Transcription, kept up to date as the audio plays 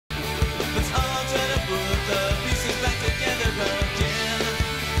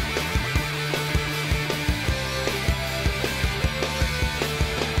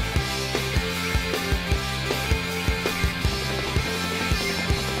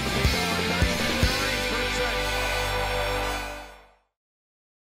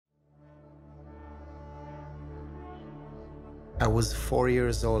I was 4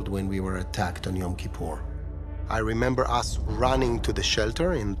 years old when we were attacked on Yom Kippur. I remember us running to the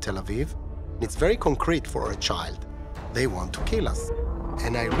shelter in Tel Aviv. It's very concrete for a child. They want to kill us.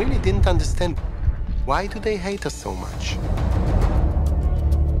 And I really didn't understand, why do they hate us so much?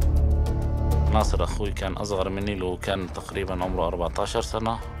 ناصر أخوي كان أصغر مني له كان تقريباً عمره 14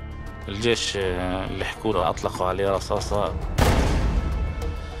 سنة. الجيش اللي حكوا له أطلقوا عليه رصاصة.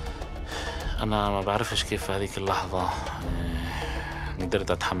 أنا ما بعرفش كيف في هذيك اللحظة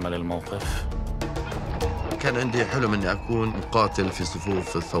قدرت أتحمل الموقف. كان عندي حلم إني أكون مقاتل في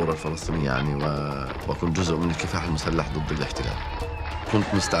صفوف الثورة الفلسطينية يعني وأكون جزء من الكفاح المسلح ضد الاحتلال. كنت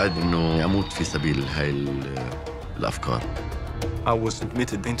مستعد إنه أموت في سبيل هاي الأفكار. I was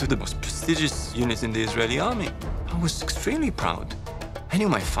admitted into the most prestigious unit in the Israeli army. I was extremely proud. I knew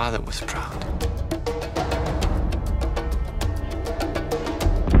my father was proud.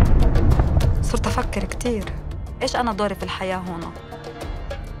 صرت أفكر كتير إيش أنا دوري في الحياة هنا.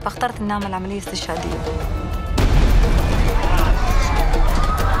 فاخترت إني أعمل عملية استشهادية.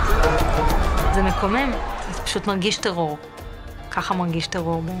 זה מקומם, זה פשוט מרגיש טרור. ככה מרגיש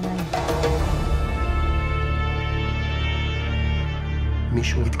טרור בעיניי.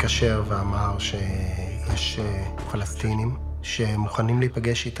 מישהו התקשר ואמר שיש פלסטינים שמוכנים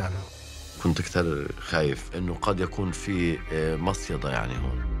להיפגש איתנו. كنت كثير خايف إنه قد يكون في مصيدة يعني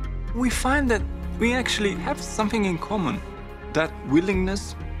هون. We find that we actually have something in common. That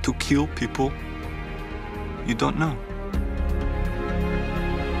willingness to kill people you don't know.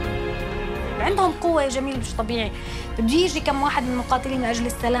 عندهم قوة يا جميل مش طبيعي. بده يجي كم واحد من المقاتلين من أجل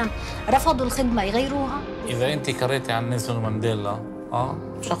السلام رفضوا الخدمة يغيروها. إذا أنت قريتي عن نيلسون مانديلا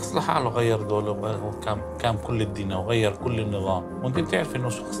شخص لحاله غير دوله كان كل الدين وغير كل النظام، وأنت بتعرف إنه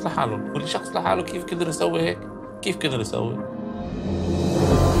شخص لحاله، كل شخص لحاله كيف قدر يسوي هيك؟ كيف قدر يسوي؟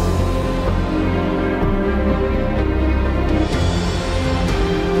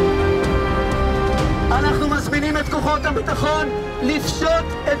 אנחנו מזמינים את כוחות הביטחון לפשוט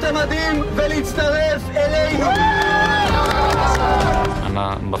את המדים ולהצטרף אלינו.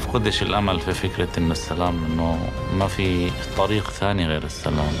 أنا ما بفقدش الأمل في فكرة إن السلام إنه ما في طريق ثاني غير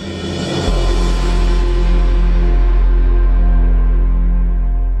السلام.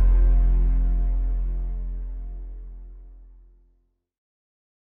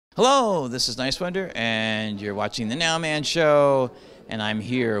 Hello, this is Niswander, and you're watching the Nowman Show, and I'm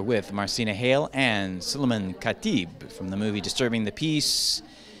here with Marcina Hale and el-Khatib from the movie Disturbing the Peace.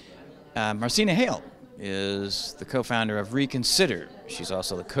 Marcina Hale is the co-founder of Reconsider. She's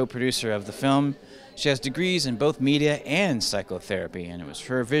also the co-producer of the film. She has degrees in both media and psychotherapy, and it was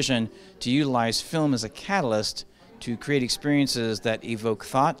her vision to utilize film as a catalyst to create experiences that evoke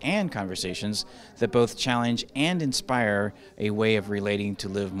thought and conversations that both challenge and inspire a way of relating to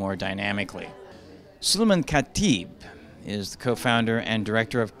live more dynamically. el-Khatib is the co-founder and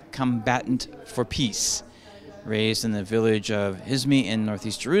director of Combatant For Peace. Raised in the village of Hizmi in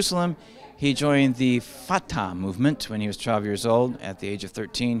northeast Jerusalem, he joined the Fatah movement when he was 12 years old. At the age of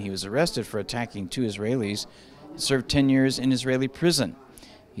 13, he was arrested for attacking 2 Israelis, served 10 years in Israeli prison.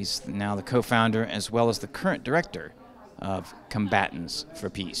 He's now the co-founder as well as the current director of Combatants For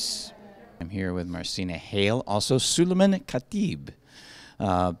Peace. I'm here with Marcina Hale, also el-Khatib.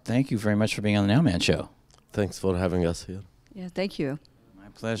 Thank you very much for being on the Nowman Show. Thanks for having us here. Yeah, thank you. My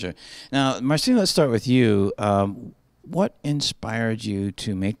pleasure. Now, Marcina, let's start with you. What inspired you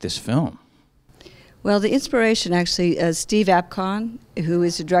to make this film? Well, the inspiration actually, Steve Apcon, who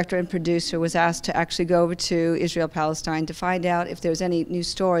is the director and producer, was asked to actually go over to Israel, Palestine to find out if there was any new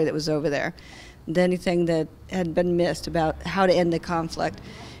story that was over there, anything that had been missed about how to end the conflict.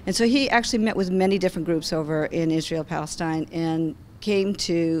 And so he actually met with many different groups over in Israel, Palestine, and came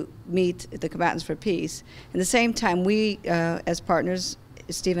to meet the Combatants For Peace. At the same time, we, as partners,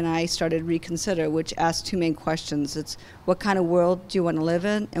 Steve and I started Reconsider, which asks 2 main questions. It's what kind of world do you want to live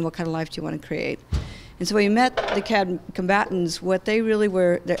in, and what kind of life do you want to create? And so when we met the combatants, what they really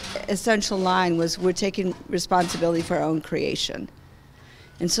were, their essential line was, we're taking responsibility for our own creation.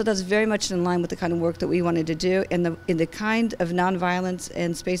 And so that's very much in line with the kind of work that we wanted to do, and in the kind of nonviolence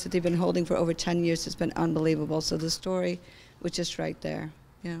and space that they've been holding for over 10 years has been unbelievable. So the story was just right there,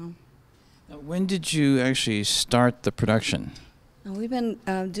 you know. Now, when did you actually start the production? We've been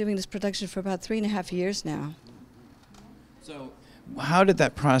doing this production for about 3.5 years now. So how did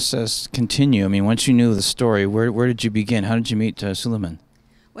that process continue? I mean, once you knew the story, where did you begin? How did you meet Sulaiman?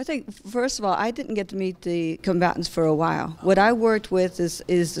 Well, I think, first of all, I didn't get to meet the combatants for a while. What I worked with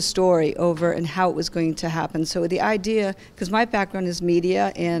is the story over and how it was going to happen. So the idea, because my background is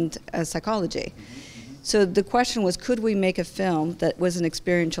media and psychology, so the question was, could we make a film that was an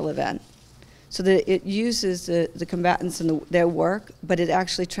experiential event? so that it uses the combatants and their work, but it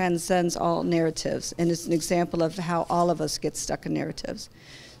actually transcends all narratives, and it's an example of how all of us get stuck in narratives.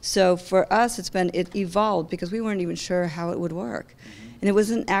 So for us, it evolved because we weren't even sure how it would work. And it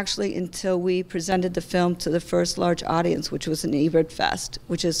wasn't actually until we presented the film to the first large audience, which was an Ebert Fest,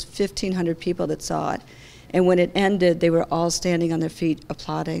 which is 1,500 people that saw it. And when it ended, they were all standing on their feet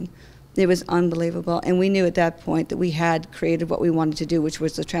applauding. It was unbelievable. And we knew at that point that we had created what we wanted to do, which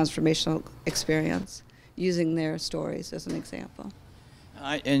was the transformational experience, using their stories as an example.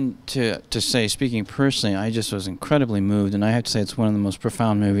 And to say, speaking personally, I just was incredibly moved, and I have to say it's one of the most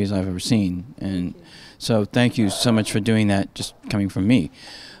profound movies I've ever seen. And so thank you so much for doing that, just coming from me.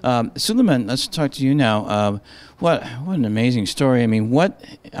 Sulaiman, let's talk to you now. What an amazing story. I mean,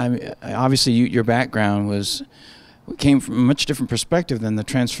 obviously your background came from a much different perspective than the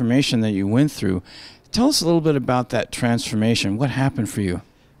transformation that you went through. Tell us a little bit about that transformation. What happened for you?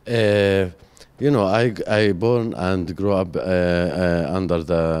 You know, I born and grew up under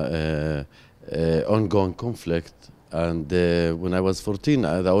the ongoing conflict, and when I was 14,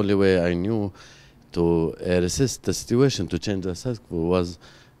 the only way I knew to resist the situation, to change the status quo, was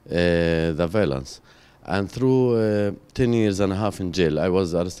the violence. And through 10 years and a half in jail, I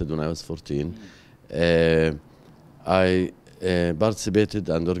was arrested when I was 14. I participated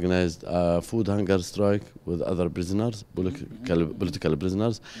and organized a food hunger strike with other prisoners, political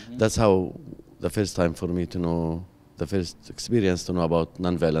prisoners. That's how the first time for me to know, the first experience to know about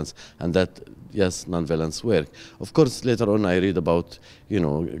nonviolence, and that, yes, nonviolence work. Of course, later on I read about, you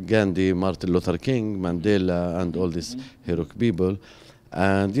know, Gandhi, Martin Luther King, Mandela, and all these heroic people.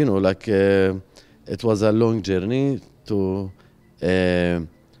 And, you know, like, it was a long journey to,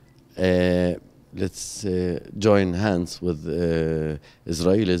 let's join hands with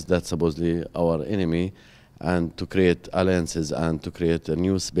Israelis, that's supposedly our enemy, and to create alliances and to create a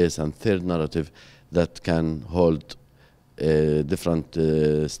new space and third narrative that can hold different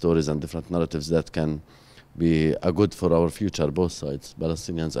stories and different narratives that can be good for our future, both sides,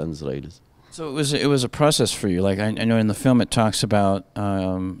 Palestinians and Israelis. So it was a process for you. Like I know in the film it talks about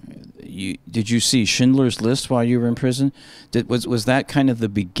did you see Schindler's List while you were in prison? Was that kind of the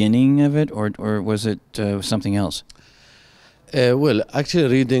beginning of it, or was it something else? Well, actually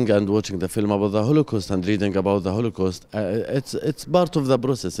reading and watching the film about the Holocaust and reading about the Holocaust, it's part of the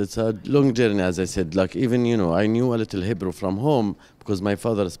process. It's a long journey, as I said. Like, even, you know, I knew a little Hebrew from home because my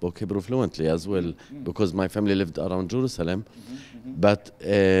father spoke Hebrew fluently as well, because my family lived around Jerusalem. But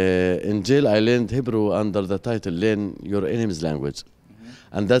in jail, I learned Hebrew under the title, Learn Your Enemy's Language.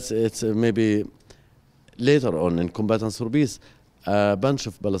 And it's maybe later on in Combatants For Peace, a bunch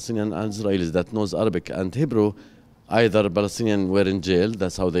of Palestinian and Israelis that knows Arabic and Hebrew. Either Palestinian were in jail,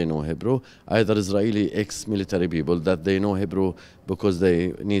 that's how they know Hebrew. Either Israeli ex-military people that they know Hebrew because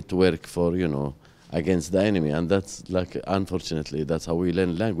they need to work for, you know, against the enemy. And that's, like, unfortunately, that's how we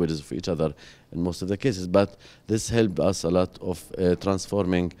learn languages of each other in most of the cases. But this helped us a lot of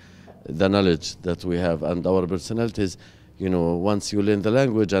transforming the knowledge that we have and our personalities. You know, once you learn the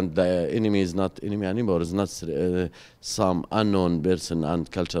language and the enemy is not enemy anymore, it's not some unknown person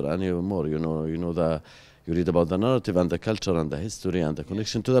and culture anymore. You read about the narrative and the culture and the history and the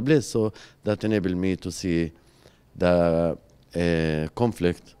connection to the place. So that enabled me to see the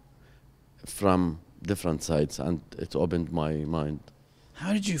conflict from different sides, and it opened my mind.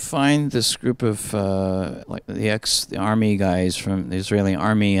 How did you find this group of like the army guys from the Israeli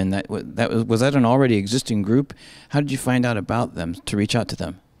army, and was that an already existing group? How did you find out about them to reach out to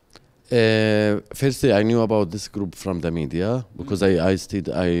them? Firstly, I knew about this group from the media because I studied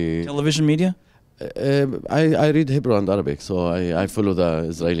television media. I read Hebrew and Arabic, so I follow the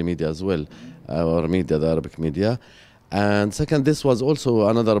Israeli media as well, or media, the Arabic media. And second, this was also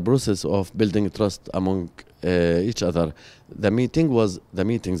another process of building trust among each other. The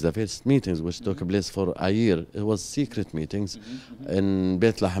first meetings, which took place for a year, it was secret meetings in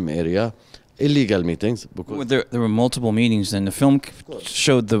Bethlehem area. Illegal meetings. Because there were multiple meetings, and the film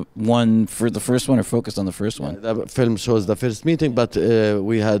showed the first one, or focused on the first one. The film shows the first meeting, but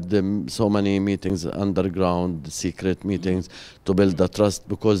we had so many meetings, underground, secret meetings, to build the trust,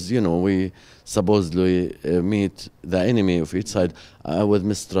 because, you know, we supposedly meet the enemy of each side with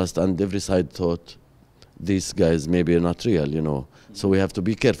mistrust, and every side thought these guys maybe are not real, you know. So we have to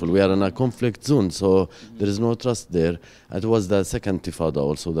be careful. We are in a conflict zone, so there is no trust there. It was the second Tifada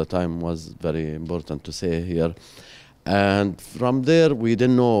also. The time was very important to say here. And from there, we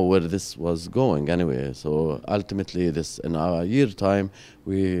didn't know where this was going anyway. So ultimately, in a year time,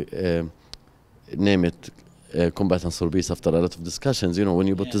 we name it Combatants for Peace after a lot of discussions. You know, when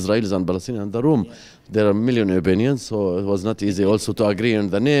you put Israelis and Palestinians in the room, there are a million opinions, so it was not easy also to agree on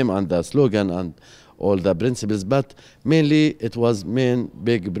the name and the slogan and all the principles. But mainly it was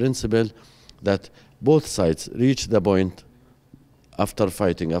big principle that both sides reach the point after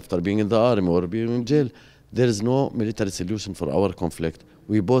fighting, after being in the army or being in jail. There is no military solution for our conflict.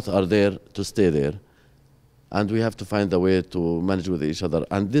 We both are there to stay there. And we have to find a way to manage with each other.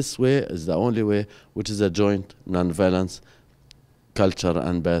 And this way is the only way, which is a joint, non-violence culture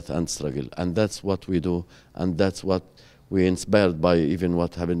and path and struggle. And that's what we do. And that's what we inspired by even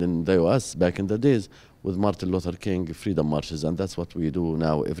what happened in the US back in the days with Martin Luther King freedom marches. And that's what we do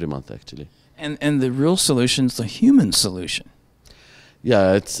now every month, actually. And the real solution is the human solution.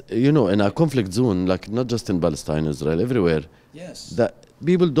 Yeah, it's, you know, in a conflict zone, like not just in Palestine, Israel, everywhere. Yes. That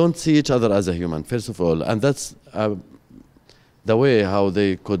people don't see each other as a human, first of all, and that's the way how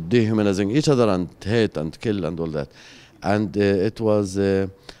they could dehumanizing each other and hate and kill and all that. And it was,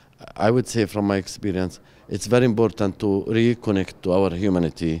 I would say from my experience, it's very important to reconnect to our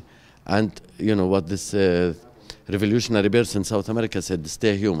humanity. And you know what this revolutionary person in South America said,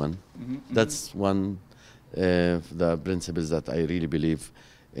 stay human. That's one of the principles that I really believe,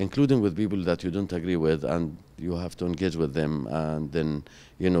 including with people that you don't agree with, and you have to engage with them. And then,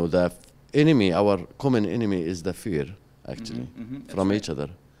 you know, the enemy, our common enemy is the fear, actually, from each other.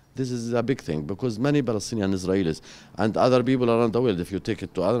 This is a big thing, because many Palestinian Israelis and other people around the world, if you take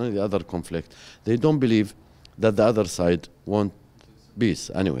it to the other conflict, they don't believe that the other side want peace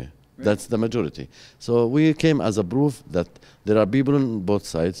anyway. That's the majority. So we came as a proof that there are people on both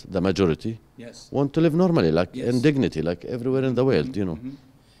sides, the majority, want to live normally, like in dignity, like everywhere in the world, you know.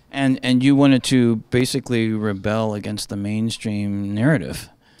 And you wanted to basically rebel against the mainstream narrative,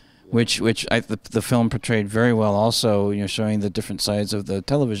 which the film portrayed very well. Also, you know, showing the different sides of the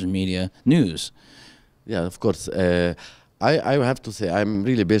television media news. Yeah, of course. I have to say I'm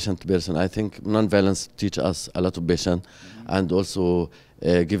really patient person. I think nonviolence teaches us a lot of patience, and also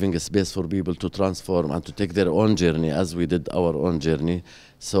giving a space for people to transform and to take their own journey, as we did our own journey.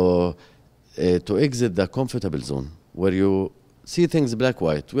 So to exit the comfortable zone where you see things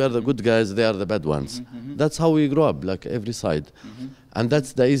black-white. We are the good guys, they are the bad ones. That's how we grow up, like every side. And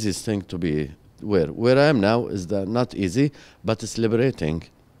that's the easiest thing to be where I am now is not easy, but it's liberating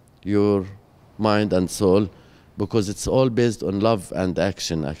your mind and soul, because it's all based on love and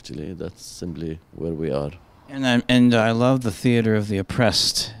action, actually. That's simply where we are. And I love the theater of the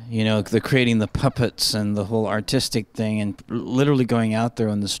oppressed, you know, the creating the puppets and the whole artistic thing, and literally going out there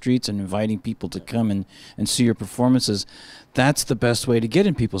on the streets and inviting people to come and see your performances. That's the best way to get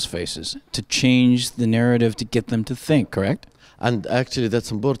in people's faces, to change the narrative, to get them to think, correct? And actually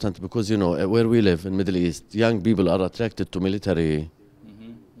that's important, because, you know, where we live in Middle East, young people are attracted to military,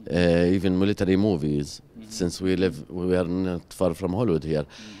 even military movies, since we are not far from Hollywood here.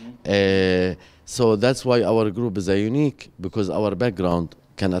 So that's why our group is unique, because our background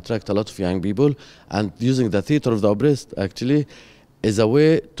can attract a lot of young people, and using the theater of the oppressed actually is a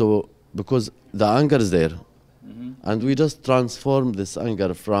way to, because the anger is there, and we just transform this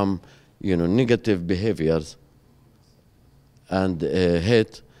anger from, you know, negative behaviors and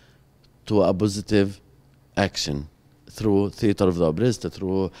hate to a positive action through theater of the oppressed,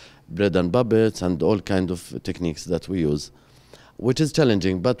 through bread and puppets and all kind of techniques that we use, which is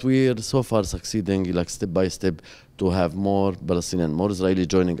challenging, but we are so far succeeding, like step by step, to have more Palestinian, more Israeli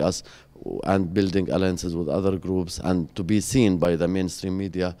joining us and building alliances with other groups, and to be seen by the mainstream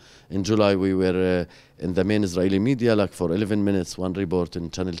media. In July, we were in the main Israeli media, like for 11 minutes, one report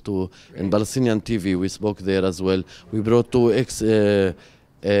in Channel 2. In Palestinian TV, we spoke there as well. We brought two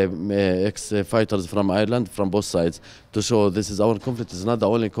ex-fighters from Ireland, from both sides, to show this is our conflict. It's not the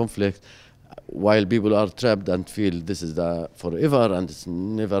only conflict. While people are trapped and feel this is the forever and it's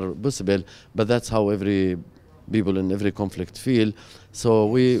never possible, but that's how every people in every conflict feel. So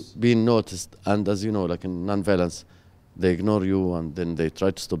we been noticed, and as you know, like in non-violence, they ignore you and then they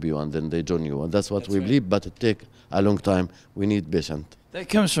try to stop you and then they join you, and that's what we believe. But it takes a long time. We need patience. That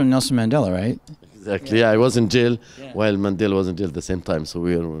comes from Nelson Mandela, right? Exactly. Yeah, I was in jail while Mandela was in jail at the same time, so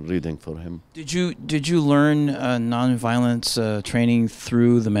we were reading for him. Did you learn non-violence training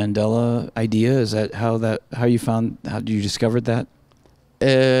through the Mandela idea? Is that how you discovered that?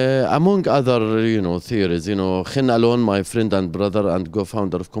 Among other, you know, theories, you know, Khin Alon, my friend and brother and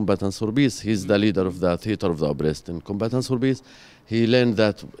co-founder of Combatants For Peace, he's the leader of the theater of the oppressed in Combatants For Peace. He learned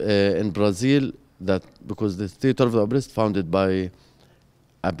that in Brazil, that because the theater of the oppressed founded by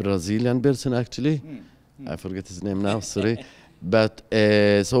a Brazilian person, actually. I forget his name now, sorry. But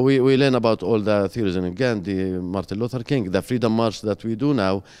so we learn about all the theories, and again, the Martin Luther King, the Freedom March that we do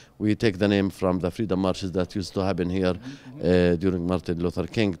now, we take the name from the Freedom Marches that used to happen here during Martin Luther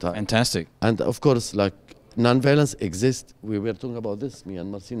King time. Fantastic. And of course, like, nonviolence exists. We were talking about this, me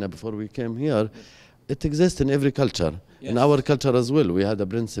and Marcina, before we came here. It exists in every culture. Yes. In our culture as well, we had a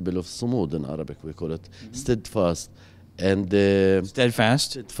principle of sumud in Arabic, we call it, steadfast. And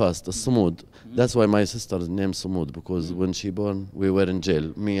steadfast? Steadfast, sumud. That's why my sister's name Sumud, because when she born, we were in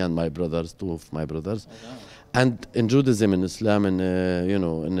jail, me and my brothers, 2 of my brothers. Oh, wow. And in Judaism, in Islam, and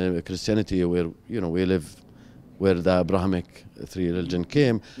in Christianity, where we live, where the Abrahamic 3 religion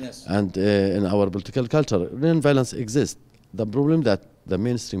came, yes. And in our political culture, violence exists. The problem that the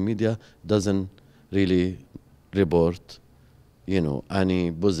mainstream media doesn't really report,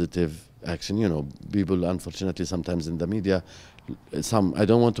 any positive action. People, unfortunately, sometimes in the media, I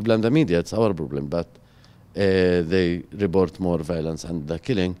don't want to blame the media, it's our problem, but they report more violence and the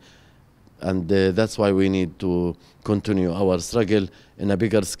killing, and that's why we need to continue our struggle in a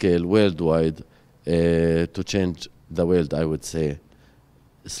bigger scale worldwide to change the world, I would say,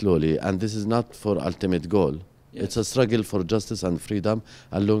 slowly. And this is not for ultimate goal. Yes. It's a struggle for justice and freedom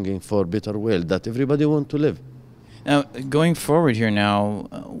and longing for a better world that everybody wants to live. Now, going forward here now,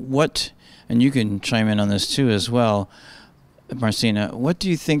 and you can chime in on this too as well, Marcina, what do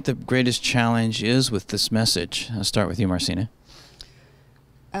you think the greatest challenge is with this message? I'll start with you, Marcina.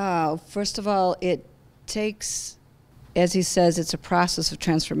 First of all, it takes, as he says, it's a process of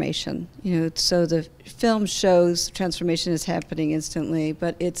transformation. So the film shows transformation is happening instantly,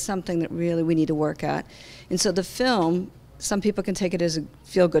 but it's something that really we need to work at. And so the film, some people can take it as a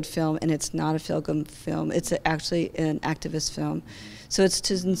feel-good film, and it's not a feel-good film. It's actually an activist film. So it's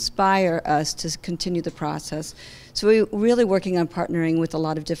to inspire us to continue the process. So we're really working on partnering with a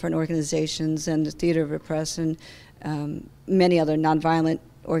lot of different organizations and the Theater of the Press and many other nonviolent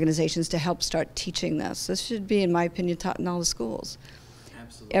organizations to help start teaching this. This should be, in my opinion, taught in all the schools.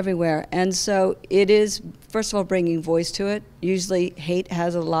 Absolutely. Everywhere. And so it is, first of all, bringing voice to it. Usually hate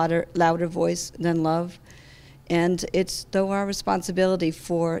has a louder voice than love. And it's, though, our responsibility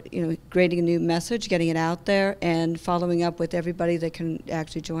for creating a new message, getting it out there, and following up with everybody that can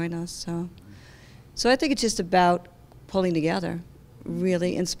actually join us. So I think it's just about pulling together,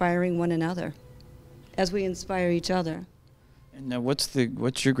 really inspiring one another as we inspire each other. And now, what's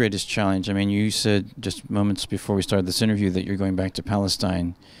your greatest challenge? I mean, you said just moments before we started this interview that you're going back to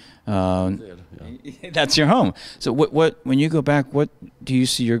Palestine. That's your home. So when you go back, what do you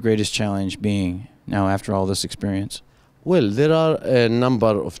see your greatest challenge being now after all this experience? Well, there are a number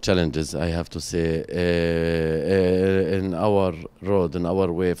of challenges, I have to say, in our road, in our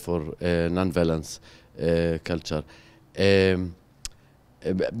way for nonviolence culture.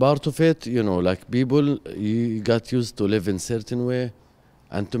 Part of it, like people, you got used to live in a certain way,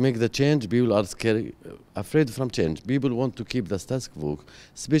 and to make the change, people are scared, afraid from change. People want to keep the status quo,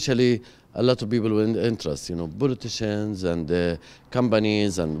 especially a lot of people with interest, politicians and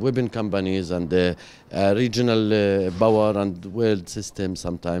companies and weapon companies and regional power and world system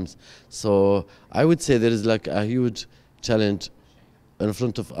sometimes. So I would say there is like a huge challenge in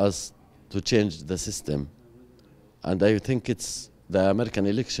front of us to change the system. And I think the American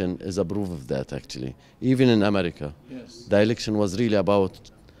election is a proof of that, actually. Even in America, yes. The election was really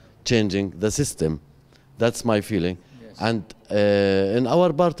about changing the system. That's my feeling. Yes. And in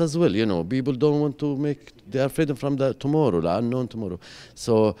our part as well, people don't want to they are afraid from the tomorrow, the unknown tomorrow.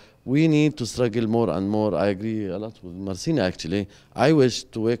 So we need to struggle more and more. I agree a lot with Marcina, actually. I wish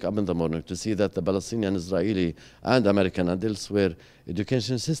to wake up in the morning to see that the Palestinian, Israeli, and American and elsewhere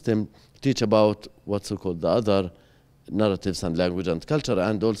education system teach about what's so-called the other narratives and language and culture,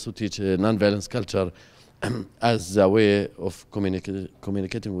 and also teach nonviolence culture as a way of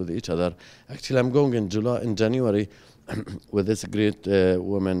communicating with each other. Actually, I'm going in January with this great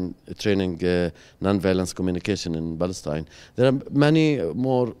women training nonviolence communication in Palestine. There are many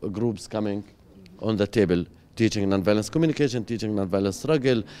more groups coming on the table, teaching nonviolence communication, teaching nonviolence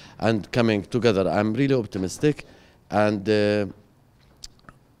struggle, and coming together. I'm really optimistic, and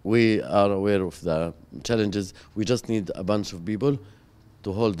we are aware of the challenges. We just need a bunch of people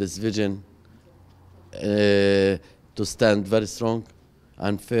to hold this vision, to stand very strong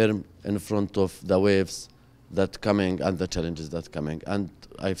and firm in front of the waves that coming and the challenges that coming. And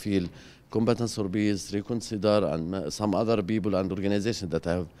I feel Combatants for Peace, Reconsider, and some other people and organizations that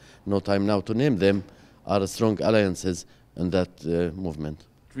I have no time now to name them are strong alliances in that movement.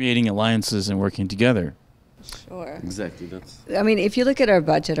 Creating alliances and working together. Sure. Exactly. I mean, if you look at our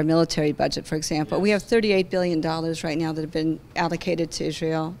budget, our military budget, for example, yes. We have $38 billion right now that have been allocated to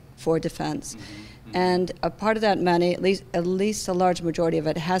Israel for defense. Mm-hmm. And a part of that money, at least a large majority of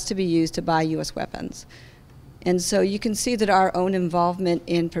it, has to be used to buy U.S. weapons. And so you can see that our own involvement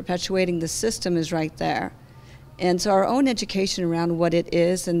in perpetuating the system is right there. And so our own education around what it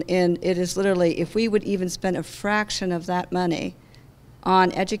is, and it is literally, if we would even spend a fraction of that money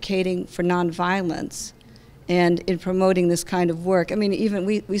on educating for nonviolence and in promoting this kind of work. I mean, even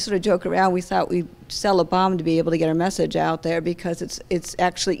we sort of joke around, we thought we'd sell a bomb to be able to get our message out there, because it's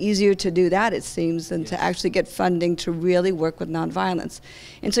actually easier to do that, it seems, than to actually get funding to really work with nonviolence.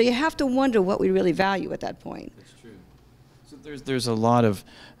 And so you have to wonder what we really value at that point. That's true. So there's a lot of,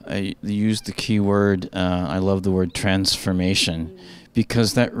 you used the key word, I love the word transformation,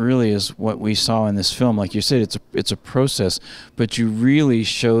 because that really is what we saw in this film. Like you said, it's a process, but you really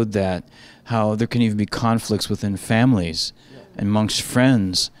showed that how there can even be conflicts within families, amongst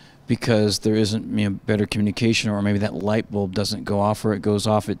friends, because there isn't better communication, or maybe that light bulb doesn't go off, or it goes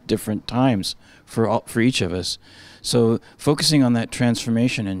off at different times for each of us. So focusing on that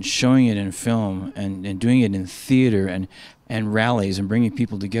transformation and showing it in film and doing it in theater and rallies and bringing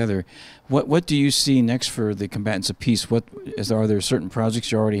people together, what do you see next for the Combatants of Peace? Are there certain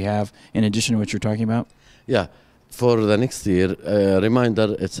projects you already have in addition to what you're talking about? Yeah. For the next year,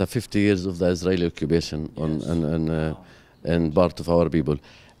 reminder, it's 50 years of the Israeli occupation and part of our people.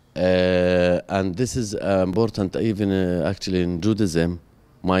 And this is important even actually in Judaism.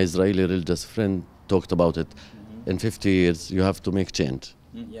 My Israeli religious friend talked about it. In 50 years, you have to make change.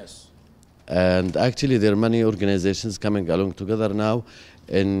 Yes. And actually, there are many organizations coming along together now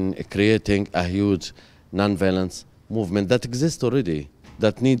in creating a huge nonviolence movement that exists already,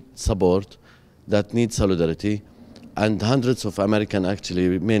 that needs support, that needs solidarity. And hundreds of American,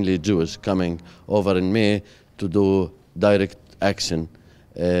 actually mainly Jewish, coming over in May to do direct action,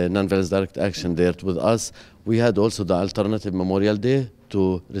 non-violence direct action there with us. We had also the alternative Memorial Day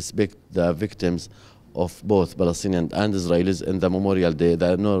to respect the victims of both Palestinian and Israelis in the Memorial Day,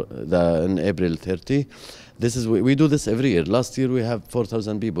 in April 30. We do this every year. Last year we have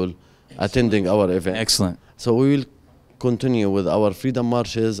 4,000 people attending our event. Excellent. So we will continue with our freedom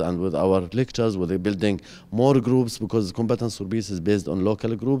marches and with our lectures, with building more groups, because Combatants for Peace is based on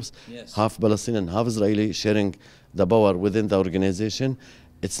local groups, half Palestinian, half Israeli, sharing the power within the organization.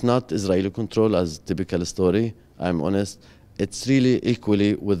 It's not Israeli control as typical story, I'm honest. It's really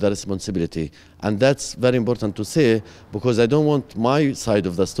equally with the responsibility. And that's very important to say, because I don't want my side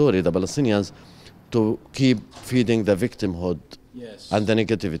of the story, the Palestinians, to keep feeding the victimhood and the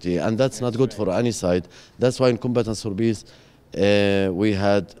negativity, and that's not good for any side. That's why in Combatants for Peace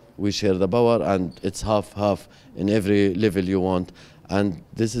we share the power, and it's half in every level you want. And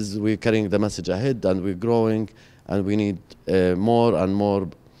we're carrying the message ahead, and we're growing, and we need more and more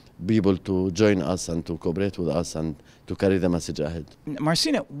people to join us and to cooperate with us and to carry the message ahead.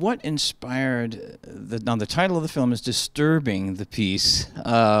 Marcina, what inspired now the title of the film is Disturbing the Peace.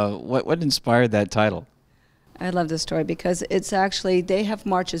 What inspired that title? I love this story because it's actually, they have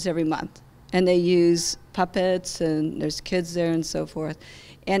marches every month, and they use puppets, and there's kids there and so forth.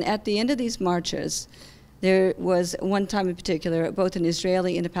 And at the end of these marches, there was one time in particular, both an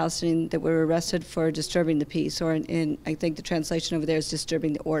Israeli and a Palestinian that were arrested for disturbing the peace, or I think the translation over there is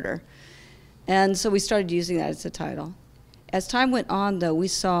disturbing the order. And so we started using that as the title. As time went on, though, we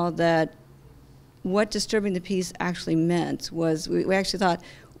saw that what disturbing the peace actually meant was, we actually thought,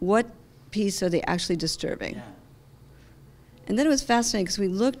 what peace are they actually disturbing? Yeah. And then it was fascinating because we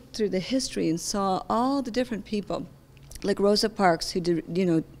looked through the history and saw all the different people, like Rosa Parks, who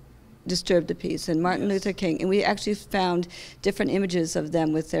disturbed the peace, and Martin Luther King, and we actually found different images of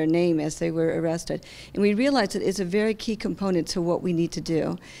them with their name as they were arrested. And we realized that it's a very key component to what we need to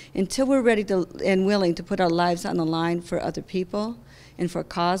do. Until we're ready to and willing to put our lives on the line for other people and for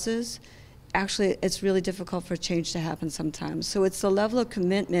causes, actually it's really difficult for change to happen sometimes. So it's the level of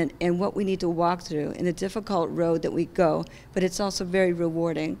commitment and what we need to walk through in a difficult road that we go, but it's also very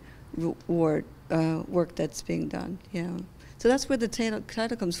rewarding work that's being done. Yeah. So that's where the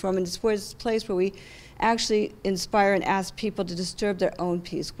title comes from, and it's a place where we actually inspire and ask people to disturb their own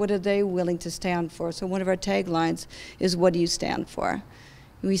peace. What are they willing to stand for? So one of our taglines is, what do you stand for?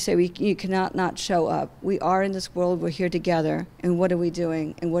 We say you cannot not show up. We are in this world, we're here together, and what are we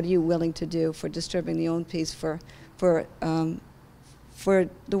doing? And what are you willing to do for disturbing your own peace, for the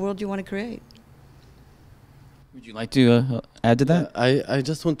world you want to create? Would you like to add to that? I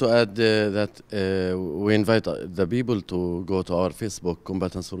just want to add that we invite the people to go to our Facebook,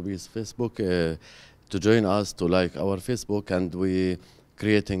 Combatants for Peace Facebook, to join us, to like our Facebook, and we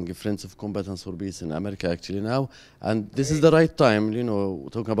creating Friends of Combatants for Peace in America actually now. And this is the right time,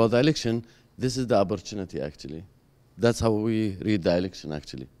 talking about the election, this is the opportunity actually. That's how we read the election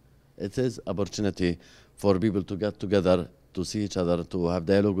actually. it is opportunity for people to get together, to see each other, to have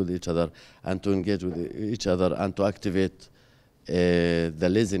dialogue with each other, and to engage with each other, and to activate the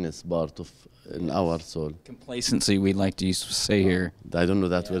laziness part of in our soul. Complacency, we'd like to say here. I don't know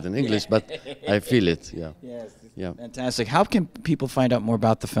that word in English, but I feel it, yeah. Yes. Yeah. Fantastic. How can people find out more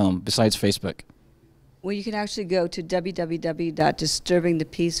about the film besides Facebook? Well, you can actually go to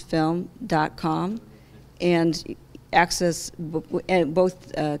www.disturbingthepeacefilm.com and access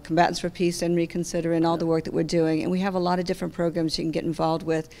both Combatants for Peace and Reconsider and all the work that we're doing. And we have a lot of different programs you can get involved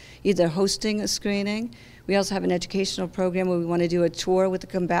with, either hosting a screening. We also have an educational program where we want to do a tour with the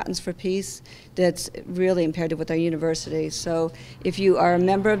Combatants for Peace that's really imperative with our university. So if you are a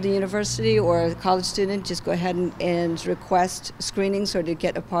member of the university or a college student, just go ahead and request screenings or to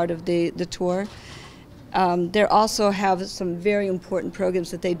get a part of the tour. They also have some very important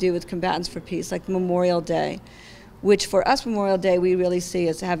programs that they do with Combatants for Peace, like Memorial Day, which for us, Memorial Day, we really see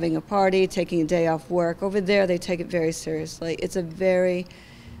as having a party, taking a day off work. Over there, they take it very seriously. It's a very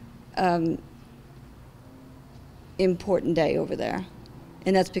important day over there.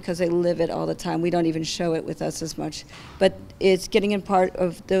 And that's because they live it all the time. We don't even show it with us as much. But it's getting in part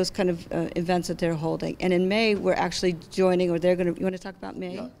of those kind of events that they're holding. And in May, we're actually joining, or they're going to, you want to talk about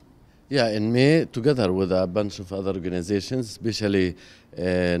May? Yeah, in May, together with a bunch of other organizations, especially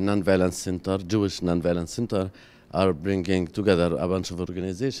Nonviolence Center, Jewish Nonviolence Center, are bringing together a bunch of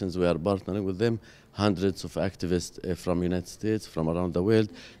organizations. We are partnering with them, hundreds of activists from United States, from around the world,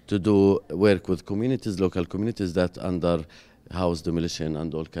 to do work with communities, local communities that under house demolition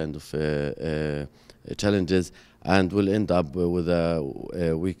and all kind of challenges, and we'll end up with a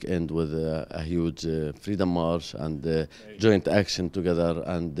weekend with a huge freedom march and joint action together,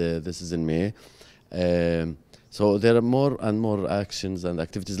 and this is in May. So there are more and more actions and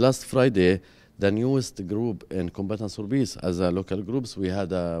activities. Last Friday, the newest group in Combatants For Peace, as a local groups, we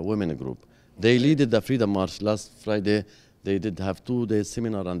had a women group. They leaded the freedom march last Friday. They did have 2-day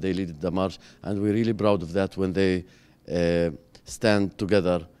seminar and they leaded the march, and we're really proud of that when they stand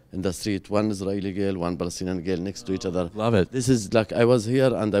together in the street, one Israeli girl, one Palestinian girl next to each other. Love it. This is like, I was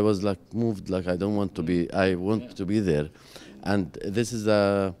here and I was like moved, like I don't want to be, I want to be there. And this is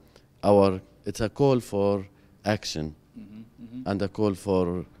it's a call for action and a call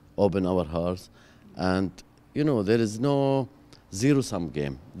for open our hearts. And you know, there is no zero-sum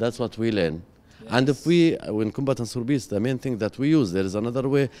game. That's what we learn. Yes. And if we, when Combatants For Peace, the main thing that we use, there is another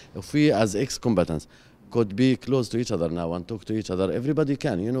way. If we as ex-combatants could be close to each other now and talk to each other, everybody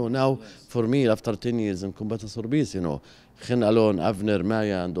can. You know, now for me, after 10 years in Combatants For Peace, you know, Khin alone, Avner,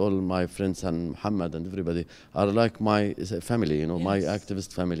 Maya, and all my friends, and Muhammad, and everybody are like my family, you know, my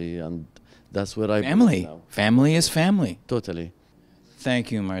activist family, and that's where I family. Now. Family is family. Totally.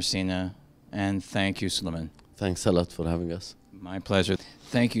 Thank you, Marcina, and thank you, Sulaiman. Thanks a lot for having us. My pleasure.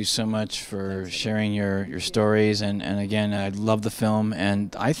 Thank you so much for sharing your stories, and again, I love the film,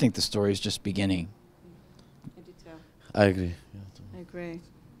 and I think the story is just beginning. I do too. I agree. I agree.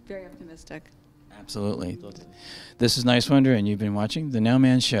 Very optimistic. Absolutely. This is Niswander, and you've been watching The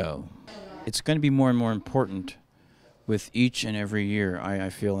Nowman Show. It's going to be more and more important with each and every year, I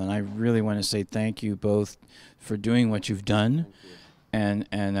feel, and I really want to say thank you both for doing what you've done, and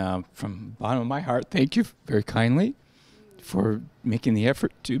from the bottom of my heart, thank you very kindly for making the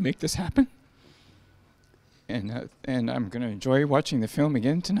effort to make this happen. And I'm going to enjoy watching the film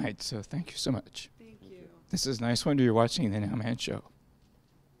again tonight, so thank you so much. Thank you. This is Niswander, you're watching The Nowman Show.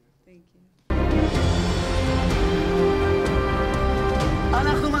 Thank you.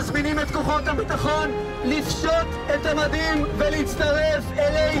 אנחנו מזמינים את כוחות הביטחון לפשוט את המדים ולהצטרף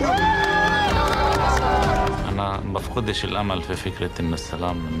אלינו. أنا بفقدش الأمل في فكرة إن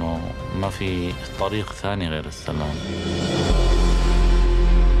السلام إنه ما في طريق ثاني غير السلام.